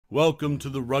Welcome to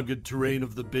the rugged terrain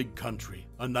of the Big Country,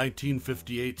 a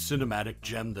 1958 cinematic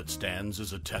gem that stands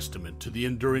as a testament to the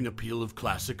enduring appeal of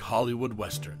classic Hollywood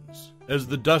westerns. As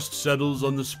the dust settles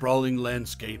on the sprawling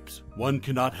landscapes, one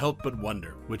cannot help but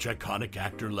wonder which iconic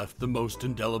actor left the most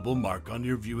indelible mark on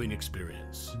your viewing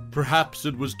experience. Perhaps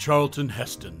it was Charlton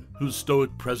Heston, whose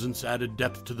stoic presence added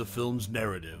depth to the film's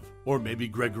narrative, or maybe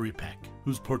Gregory Peck,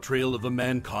 whose portrayal of a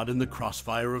man caught in the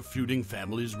crossfire of feuding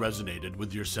families resonated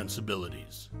with your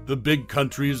sensibilities. The Big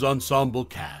Country's ensemble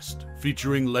cast,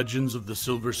 featuring legends of the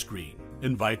silver screen,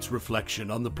 invites reflection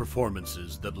on the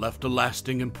performances that left a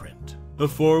lasting imprint.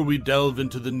 Before we delve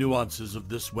into the nuances of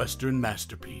this Western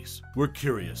masterpiece, we're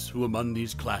curious who among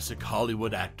these classic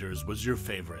Hollywood actors was your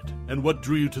favorite, and what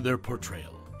drew you to their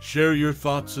portrayal. Share your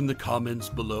thoughts in the comments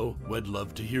below. We'd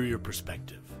love to hear your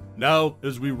perspective. Now,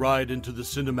 as we ride into the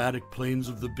cinematic plains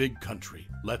of the Big Country,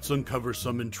 let's uncover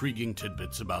some intriguing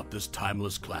tidbits about this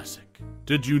timeless classic.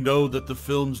 Did you know that the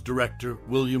film's director,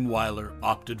 William Wyler,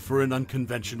 opted for an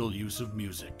unconventional use of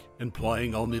music,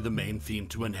 employing only the main theme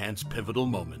to enhance pivotal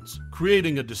moments,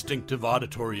 creating a distinctive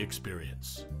auditory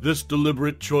experience? This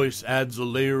deliberate choice adds a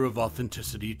layer of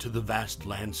authenticity to the vast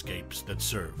landscapes that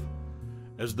serve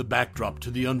as the backdrop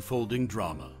to the unfolding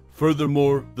drama.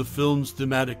 Furthermore, the film's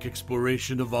thematic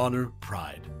exploration of honor,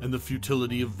 pride, and the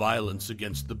futility of violence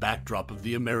against the backdrop of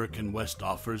the American West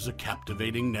offers a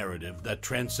captivating narrative that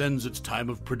transcends its time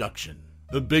of production.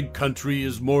 The Big Country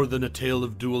is more than a tale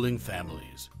of dueling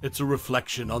families. It's a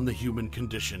reflection on the human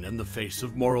condition in the face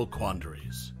of moral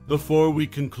quandaries. Before we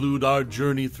conclude our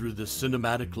journey through this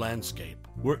cinematic landscape,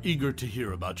 we're eager to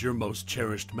hear about your most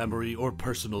cherished memory or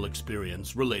personal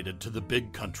experience related to the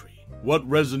Big Country. What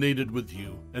resonated with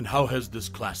you, and how has this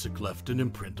classic left an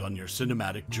imprint on your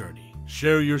cinematic journey?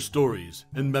 Share your stories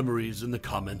and memories in the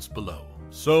comments below.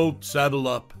 So, saddle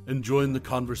up and join the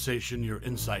conversation. Your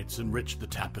insights enrich the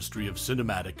tapestry of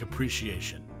cinematic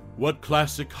appreciation. What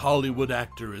classic Hollywood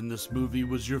actor in this movie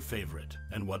was your favorite,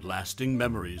 and what lasting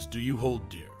memories do you hold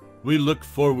dear? We look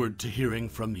forward to hearing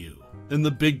from you. In the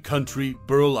Big Country,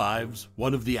 Burl Ives,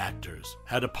 one of the actors,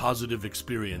 had a positive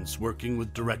experience working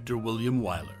with director William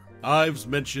Wyler. Ives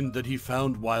mentioned that he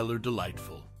found Wyler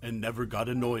delightful and never got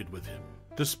annoyed with him.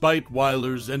 Despite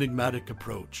Wyler's enigmatic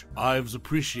approach, Ives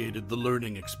appreciated the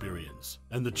learning experience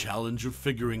and the challenge of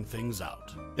figuring things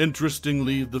out.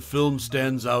 Interestingly, the film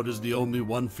stands out as the only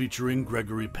one featuring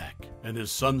Gregory Peck and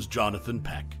his sons Jonathan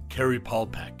Peck, Carrie Paul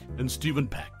Peck, and Stephen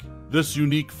Peck. This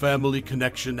unique family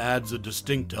connection adds a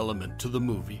distinct element to the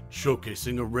movie,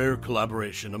 showcasing a rare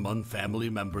collaboration among family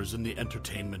members in the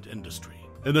entertainment industry.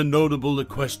 In a notable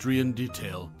equestrian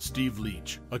detail, Steve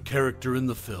Leech, a character in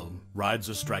the film, rides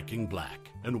a striking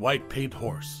black and white paint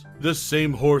horse. This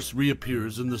same horse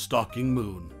reappears in The Stalking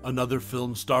Moon, another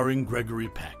film starring Gregory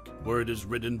Peck, where it is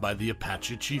ridden by the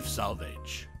Apache chief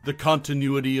Salvage. The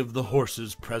continuity of the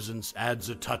horse's presence adds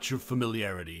a touch of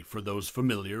familiarity for those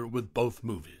familiar with both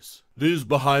movies. These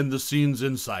behind-the-scenes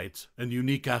insights and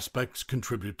unique aspects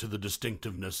contribute to the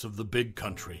distinctiveness of the Big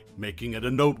Country, making it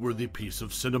a noteworthy piece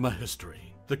of cinema history.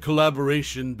 The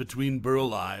collaboration between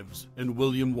Burl Ives and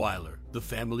William Wyler, the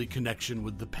family connection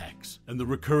with the Pecks, and the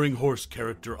recurring horse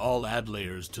character all add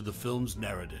layers to the film's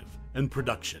narrative and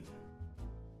production.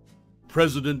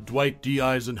 President Dwight D.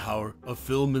 Eisenhower, a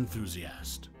film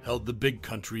enthusiast, held the Big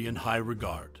Country in high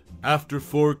regard. After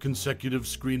 4 consecutive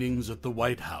screenings at the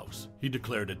White House, he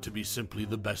declared it to be simply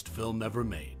the best film ever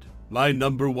made. My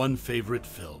 #1 favorite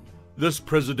film. This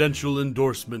presidential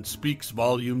endorsement speaks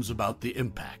volumes about the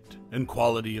impact and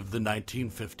quality of the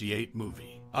 1958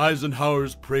 movie.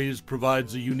 Eisenhower's praise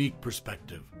provides a unique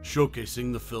perspective,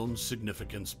 showcasing the film's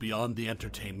significance beyond the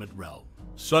entertainment realm.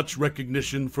 Such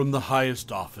recognition from the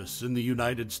highest office in the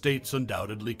United States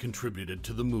undoubtedly contributed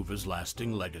to the movie's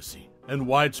lasting legacy and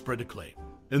widespread acclaim.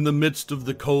 In the midst of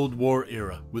the Cold War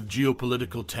era, with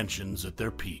geopolitical tensions at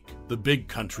their peak, the Big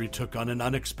Country took on an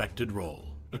unexpected role.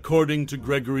 According to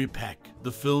Gregory Peck,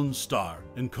 the film's star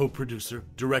and co-producer,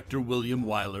 director William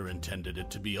Wyler intended it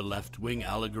to be a left-wing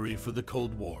allegory for the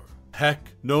Cold War.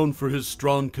 Peck, known for his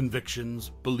strong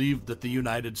convictions, believed that the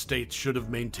United States should have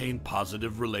maintained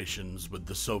positive relations with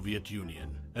the Soviet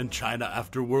Union and China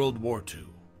after World War II.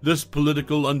 This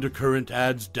political undercurrent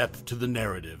adds depth to the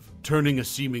narrative, turning a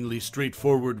seemingly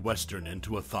straightforward Western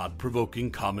into a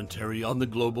thought-provoking commentary on the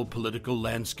global political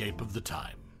landscape of the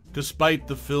time. Despite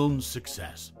the film's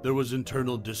success, there was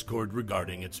internal discord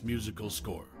regarding its musical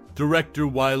score. Director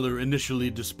Wyler initially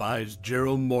despised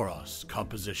Jerome Moros's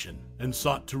composition and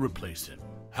sought to replace him.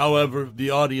 However, the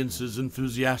audience's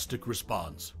enthusiastic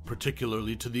response,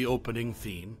 particularly to the opening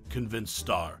theme, convinced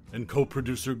star and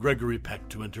co-producer Gregory Peck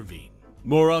to intervene.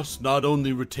 Moras not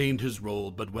only retained his role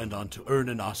but went on to earn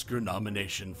an Oscar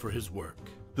nomination for his work.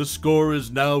 The score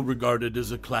is now regarded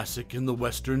as a classic in the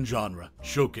Western genre,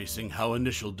 showcasing how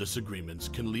initial disagreements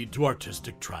can lead to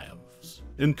artistic triumphs.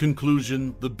 In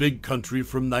conclusion, The Big Country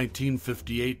from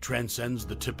 1958 transcends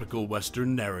the typical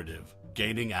Western narrative,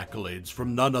 gaining accolades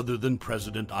from none other than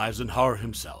President Eisenhower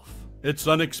himself. Its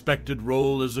unexpected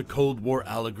role as a Cold War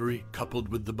allegory, coupled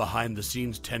with the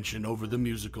behind-the-scenes tension over the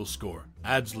musical score,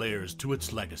 adds layers to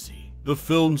its legacy. The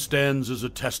film stands as a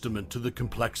testament to the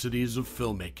complexities of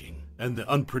filmmaking and the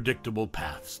unpredictable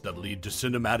paths that lead to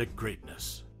cinematic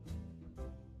greatness.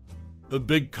 The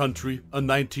Big Country, a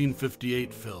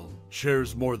 1958 film,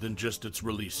 shares more than just its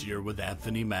release year with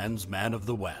Anthony Mann's Man of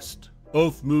the West.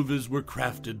 Both movies were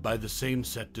crafted by the same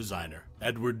set designer,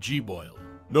 Edward G. Boyle.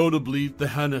 Notably, the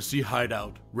Hannassey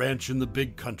hideout, ranch in the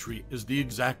Big Country, is the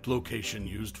exact location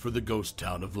used for the ghost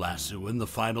town of Lasso in the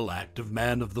final act of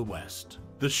Man of the West.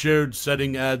 The shared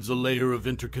setting adds a layer of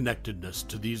interconnectedness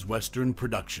to these Western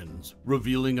productions,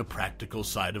 revealing a practical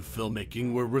side of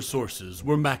filmmaking where resources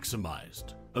were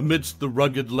maximized. Amidst the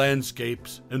rugged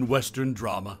landscapes and Western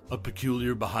drama, a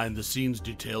peculiar behind-the-scenes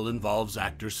detail involves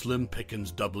actor Slim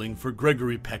Pickens doubling for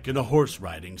Gregory Peck in a horse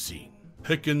riding scene.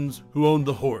 Pickens, who owned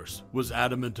the horse, was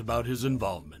adamant about his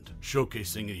involvement,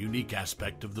 showcasing a unique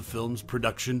aspect of the film's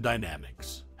production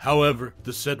dynamics. However,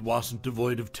 the set wasn't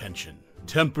devoid of tension.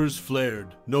 Tempers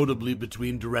flared, notably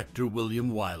between director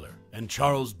William Wyler and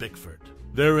Charles Bickford.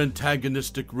 Their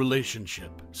antagonistic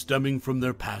relationship, stemming from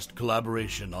their past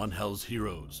collaboration on Hell's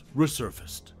Heroes,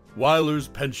 resurfaced. Wyler's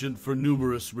penchant for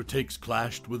numerous retakes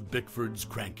clashed with Bickford's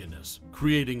crankiness,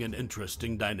 creating an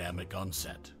interesting dynamic on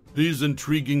set. These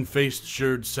intriguing fates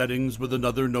shared settings with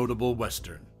another notable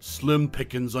Western, Slim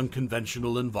Pickens'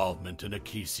 unconventional involvement in a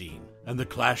key scene, and the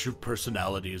clash of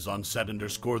personalities on set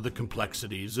underscore the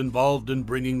complexities involved in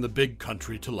bringing the Big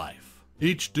Country to life.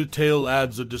 Each detail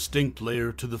adds a distinct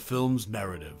layer to the film's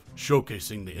narrative,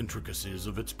 showcasing the intricacies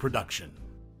of its production.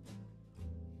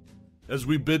 As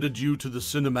we bid adieu to the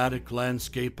cinematic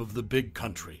landscape of the Big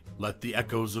Country, let the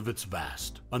echoes of its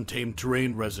vast, untamed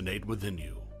terrain resonate within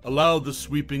you. Allow the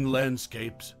sweeping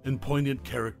landscapes and poignant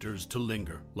characters to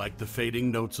linger like the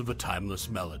fading notes of a timeless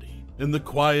melody. In the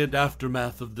quiet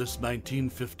aftermath of this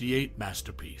 1958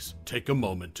 masterpiece, take a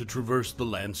moment to traverse the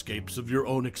landscapes of your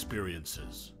own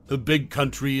experiences. The Big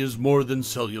Country is more than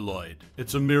celluloid.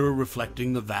 It's a mirror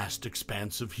reflecting the vast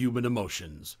expanse of human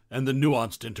emotions and the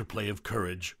nuanced interplay of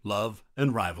courage, love,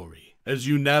 and rivalry. As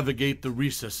you navigate the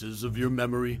recesses of your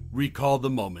memory, recall the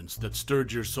moments that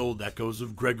stirred your soul, echoes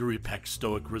of Gregory Peck's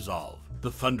stoic resolve, the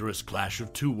thunderous clash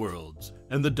of two worlds,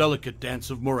 and the delicate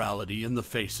dance of morality in the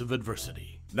face of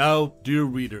adversity. Now, dear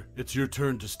reader, it's your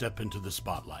turn to step into the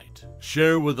spotlight.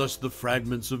 Share with us the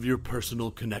fragments of your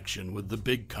personal connection with the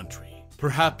Big Country.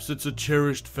 Perhaps it's a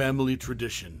cherished family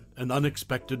tradition, an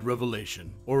unexpected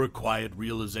revelation, or a quiet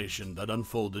realization that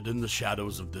unfolded in the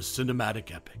shadows of this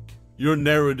cinematic epic. Your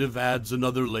narrative adds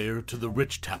another layer to the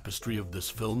rich tapestry of this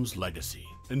film's legacy.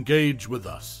 Engage with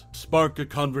us. Spark a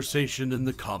conversation in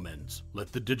the comments.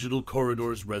 Let the digital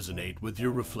corridors resonate with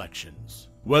your reflections.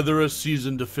 Whether a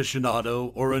seasoned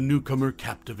aficionado or a newcomer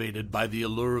captivated by the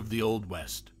allure of the Old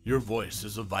West, your voice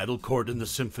is a vital chord in the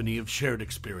symphony of shared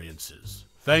experiences.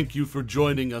 Thank you for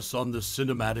joining us on this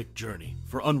cinematic journey,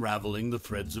 for unraveling the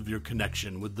threads of your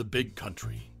connection with the Big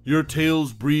Country. Your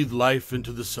tales breathe life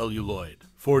into the celluloid,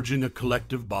 forging a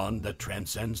collective bond that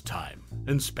transcends time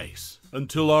and space.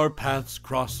 Until our paths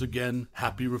cross again,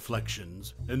 happy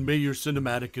reflections, and may your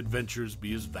cinematic adventures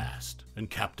be as vast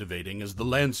and captivating as the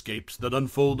landscapes that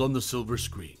unfold on the silver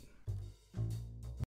screen.